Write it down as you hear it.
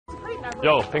never.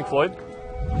 Yo, Pink Floyd?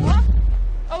 Huh?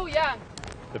 Oh, yeah.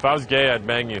 If I was gay, I'd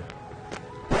bang you.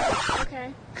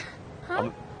 Okay. Huh?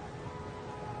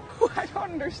 I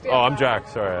don't understand. Oh, I'm that. Jack.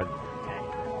 Sorry. Okay.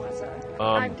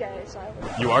 I'm gay, so I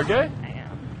would. You are gay? I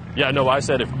am. Yeah, no, I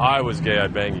said if I was gay,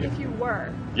 I'd bang you. If you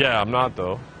were. Yeah, I'm not,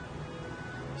 though.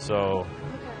 So, Okay.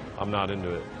 I'm not into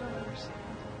it. I don't understand.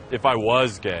 If I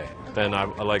was gay, then I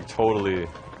like totally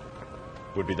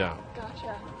would be down.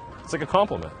 Gotcha. It's like a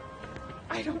compliment.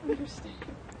 I don't understand.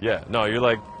 Yeah, no,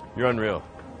 you're unreal.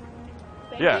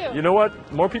 Thank Yeah, you know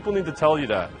what? More people need to tell you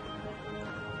that.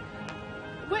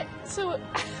 What? So,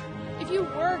 if you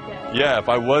were gay, Yeah, if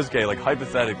I was gay, like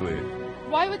hypothetically,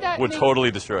 why would that would make...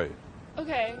 totally destroy you.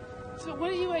 Okay, so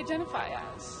what do you identify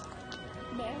as?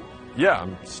 Male? Yeah,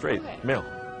 I'm straight, Okay. male.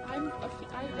 I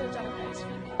identify as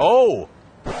female.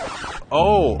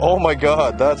 Oh my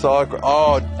God, that's awkward.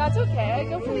 Oh, That's okay. I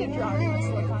go for the androgynous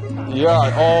look on top.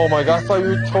 yeah. Oh my God, I thought you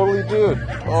were totally dude.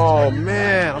 Oh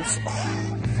man, I'm.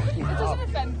 It doesn't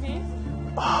offend me.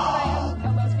 But I am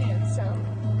a lesbian, so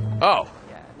Oh,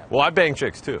 yeah. No. well, I bang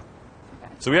chicks too.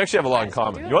 Okay. So we actually have a lot in Nice, we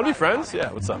common. do You want to be have a lot in friends?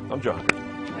 Yeah. What's up? I'm John.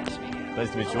 Nice to meet you. Nice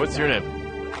to meet you. What's your name?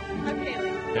 I'm Haley.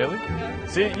 Haley. Yeah.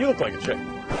 See, you look like a chick.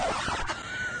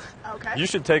 Okay. You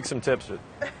should take some tips.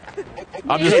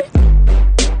 I'm just.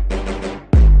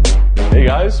 Hey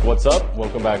guys, what's up?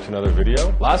 Welcome back to another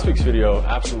video. Last week's video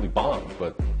absolutely bombed,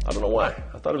 but I don't know why.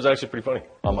 I thought it was actually pretty funny.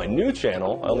 On my new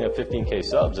channel, I only have 15K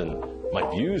subs and my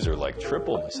views are like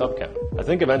triple my sub count. I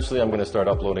think eventually I'm going to start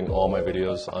uploading all my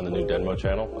videos on the new Denmo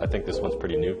channel. I think this one's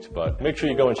pretty nuked, but make sure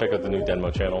you go and check out the new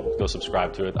Denmo channel. Go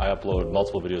subscribe to it. I upload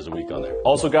multiple videos a week on there.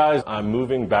 Also guys, I'm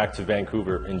moving back to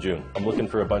Vancouver in June. I'm looking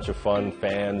for a bunch of fun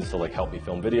fans to like help me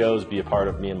film videos, be a part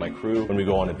of me and my crew when we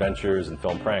go on adventures and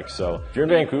film pranks. So if you're in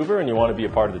Vancouver and you want to be a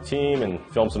part of the team and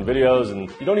film some videos, and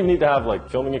you don't even need to have like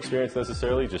filming experience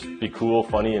necessarily, just be cool,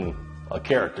 funny, and a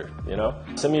character, you know?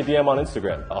 Send me a DM on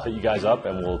Instagram. I'll hit you guys up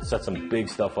and we'll set some big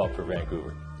stuff up for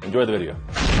Vancouver. Enjoy the video.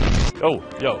 Oh,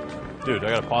 yo, dude, I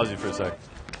gotta pause you for a sec.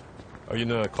 Are you in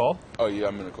the call? Oh, yeah,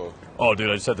 I'm in the call. Oh, dude,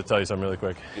 I just had to tell you something really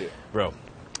quick. Yeah. Bro,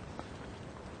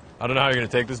 I don't know how you're gonna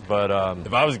take this, but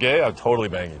if I was gay, I'd totally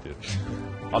bang you, dude.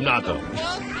 I'm not, though.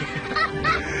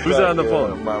 Who's that on the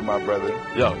phone? My brother.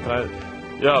 Yo, can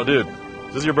I? Yo, dude,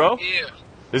 is this your bro? Yeah.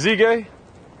 Is he gay?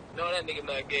 No, that nigga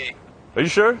not gay. Are you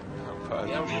sure?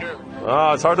 Yeah, I'm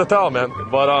sure. It's hard to tell, man.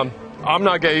 But I'm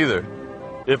not gay either.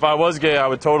 If I was gay, I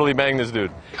would totally bang this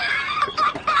dude.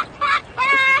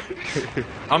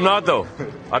 I'm not though.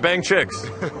 I bang chicks.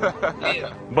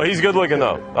 Yeah. But he's good looking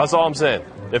though. That's all I'm saying.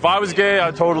 If I was gay,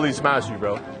 I'd totally smash you,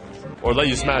 bro. Or let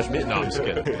you smash me. No, I'm just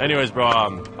kidding. Anyways, bro,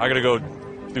 I gotta go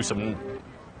do some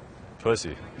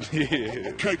pussy.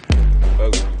 Yeah. All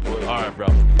right, bro.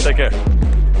 Take care.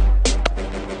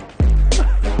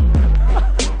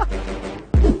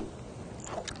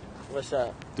 What's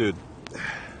up? Dude,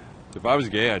 if I was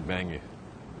gay, I'd bang you.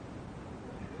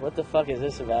 What the fuck is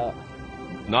this about?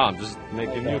 No, I'm just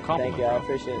giving you a compliment. Thank you, I bro.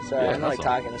 appreciate it. Sorry, Yeah, I'm like that's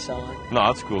all. talking to someone. No,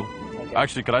 that's cool. Okay.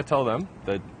 Actually, could I tell them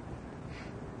that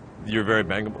you're very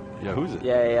bangable? Yeah, who's it?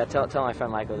 Yeah. Tell my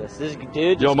friend Michael this. This dude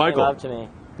just Yo, came Michael. up to me.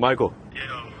 Michael,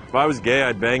 Yo, if I was gay,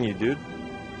 I'd bang you, dude.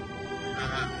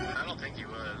 I don't think you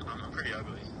would. I'm pretty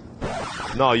ugly.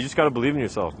 No, you just gotta believe in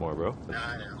yourself more, bro. Nah,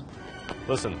 I know.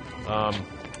 Listen,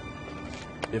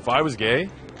 if I was gay,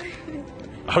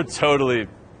 I would totally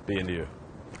be into you.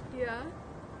 Yeah.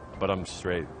 But I'm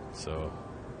straight, so...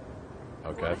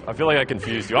 Okay, I feel like I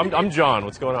confused you. I'm John.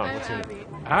 What's going on? I'm What's your Abby. name?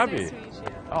 Abby. Nice to meet you.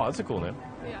 Oh, that's a cool name.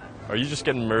 Yeah. Are you just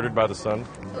getting murdered by the sun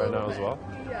right now as well?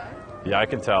 Yeah. Yeah, I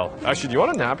can tell. Actually, do you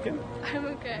want a napkin? I'm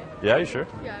okay. Yeah, you sure?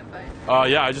 Yeah, I'm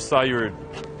fine. Yeah, I just thought you were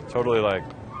totally, like,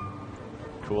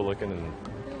 cool looking, and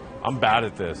I'm bad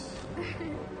at this.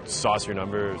 Sauce your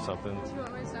number or something. Do you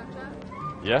want my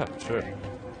Snapchat? Yeah, sure. Okay.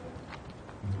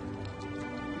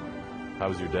 How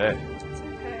was your day? It's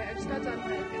okay. I just got done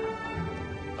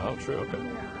hiking. Oh, true, okay.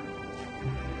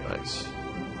 Yeah. Nice.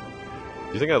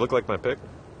 Do you think I look like my pic?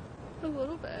 A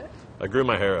little bit. I grew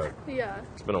my hair out. Yeah.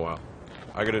 It's been a while.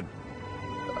 I gotta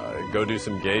go do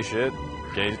some gay shit.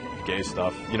 Gay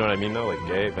stuff. You know what I mean, though? Like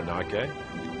gay, but not gay?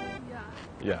 Yeah.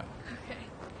 Yeah.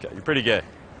 Okay. Okay, you're pretty gay.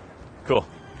 Cool.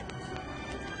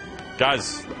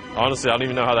 Guys, honestly, I don't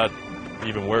even know how that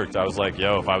even worked. I was like,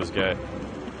 yo, if I was gay.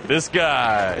 This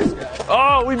guy.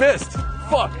 Oh, we missed.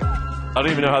 Fuck. I don't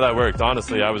even know how that worked,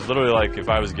 honestly. I was literally like, if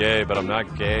I was gay, but I'm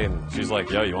not gay. And she's like,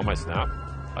 yo, you want my snap?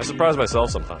 I surprise myself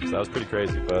sometimes. That was pretty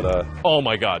crazy. But, oh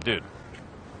my God, dude.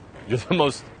 You're the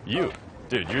most,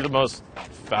 dude, you're the most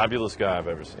fabulous guy I've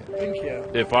ever seen. Thank you.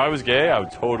 If I was gay, I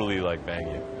would totally, like, bang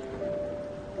you.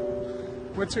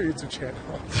 What's your YouTube channel?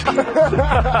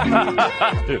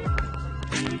 Dude,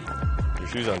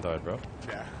 shoes untied, bro.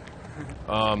 Yeah.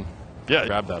 Yeah,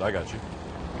 grab that. I got you.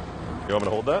 You want me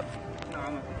to hold that? No,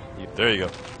 I'm not. There you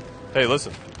go. Hey,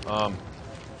 listen.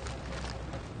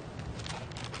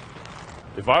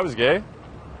 If I was gay,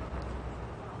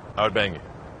 I would bang you.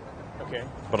 Okay.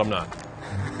 But I'm not.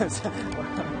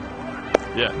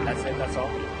 Yeah. That's it. That's all.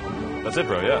 That's it,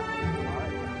 bro. Yeah.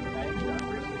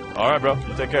 All right, bro.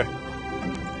 You take care.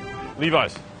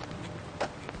 Levi's.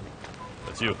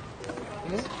 That's you.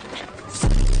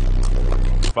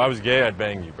 If I was gay, I'd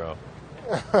bang you, bro.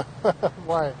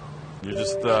 Why? You're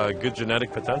just good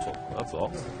genetic potential. That's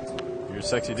all. You're a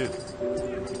sexy dude.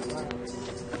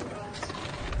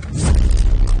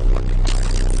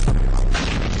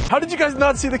 How did you guys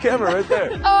not see the camera right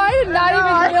there? Oh, I did not even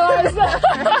realize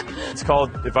that. It's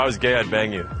called If I Was Gay, I'd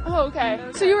Bang You. Oh, okay.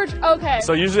 So you were okay.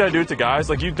 So usually I do it to guys.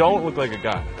 Like, you don't look like a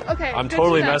guy. Okay. I'm good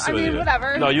totally to know. messing I with mean, you.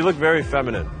 whatever. No, you look very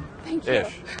feminine. Thank you.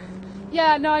 Ish.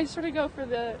 Yeah, no, I sort of go for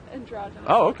the androgynous.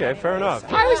 Oh, okay. Fair enough.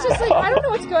 I was just like, I don't know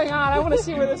what's going on. I want to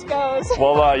see where this goes.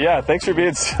 Well, yeah, thanks for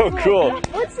being so cool.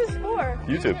 What's this for?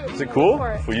 YouTube. Is it cool?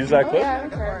 For it. If we use that clip? Yeah,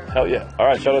 sure. Hell yeah. All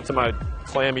right, shout out to my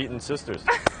clam-eating sisters.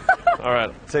 All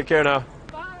right, take care now.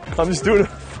 I'm just doing a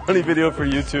funny video for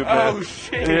YouTube, man. Oh,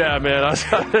 shit. Yeah, man. I was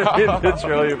trying to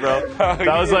troll you, bro.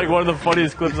 That was like one of the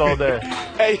funniest clips all day.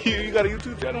 Hey, you got a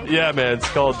YouTube channel? Yeah, man. It's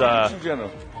called YouTube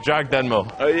channel. Jack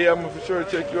Denmo. Oh, yeah, I'm for sure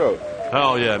check you out.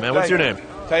 Hell yeah, man. What's your name?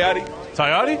 Tayati?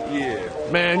 Tayati?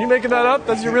 Yeah. Man, you making that up?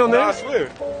 That's your real No, I name? swear.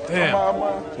 Damn.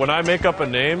 When I make up a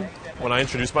name, when I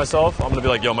introduce myself, I'm gonna be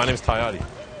like, yo, my name's Tayati.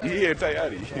 Yeah,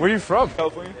 Tayati. Where are you from?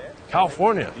 California?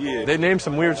 California. Yeah. They named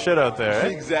some weird shit out there, eh?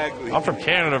 Exactly. I'm from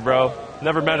Canada, bro.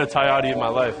 Never met a Tayati in my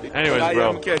life. Anyways, I'm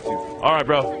bro. gonna catch you. All right,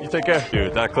 bro. You take care.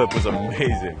 Dude, that clip was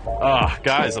amazing.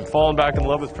 Guys, I'm falling back in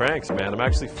love with pranks, man. I'm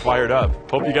actually fired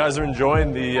up. Hope you guys are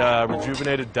enjoying the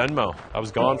rejuvenated Denmo. I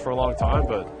was gone for a long time,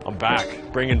 but I'm back,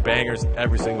 bringing bangers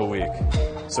every single week.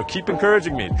 So keep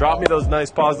encouraging me. Drop me those nice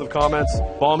positive comments.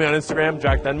 Follow me on Instagram,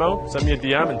 Jack Denmo. Send me a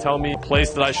DM and tell me a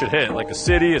place that I should hit, like a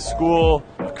city, a school,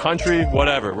 a country,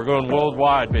 whatever. We're going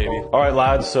worldwide, baby. All right,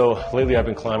 lads. So lately I've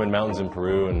been climbing mountains in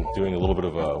Peru and doing a little bit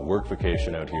of a work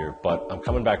vacation out here, but I'm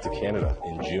coming back to Canada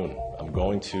in June. I'm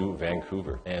going to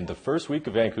Vancouver. And the first week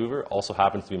of Vancouver also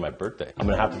happens to be my birthday. I'm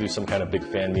gonna have to do some kind of big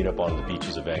fan meetup on the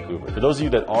beaches of Vancouver. For those of you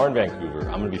that are in Vancouver,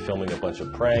 I'm gonna be filming a bunch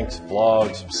of pranks,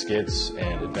 vlogs, skits,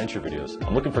 and adventure videos.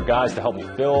 I'm looking for guys to help me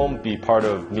film, be part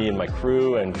of me and my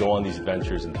crew, and go on these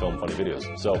adventures and film funny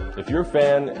videos. So if you're a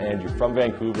fan and you're from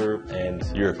Vancouver and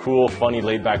you're a cool, funny,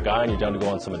 laid-back guy and you're down to go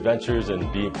on some adventures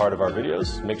and be a part of our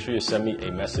videos, make sure you send me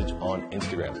a message on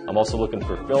Instagram. I'm also looking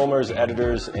for filmers,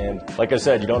 editors, and like I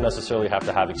said, you don't necessarily have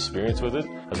to have experience with it.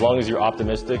 As long as you're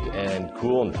optimistic and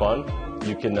cool and fun,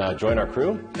 you can join our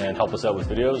crew and help us out with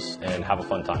videos and have a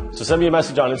fun time. So send me a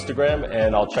message on Instagram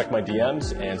and I'll check my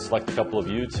DMs and select a couple of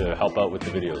you to help out with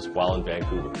the videos while in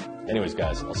Vancouver. Anyways,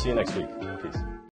 guys, I'll see you next week. Peace.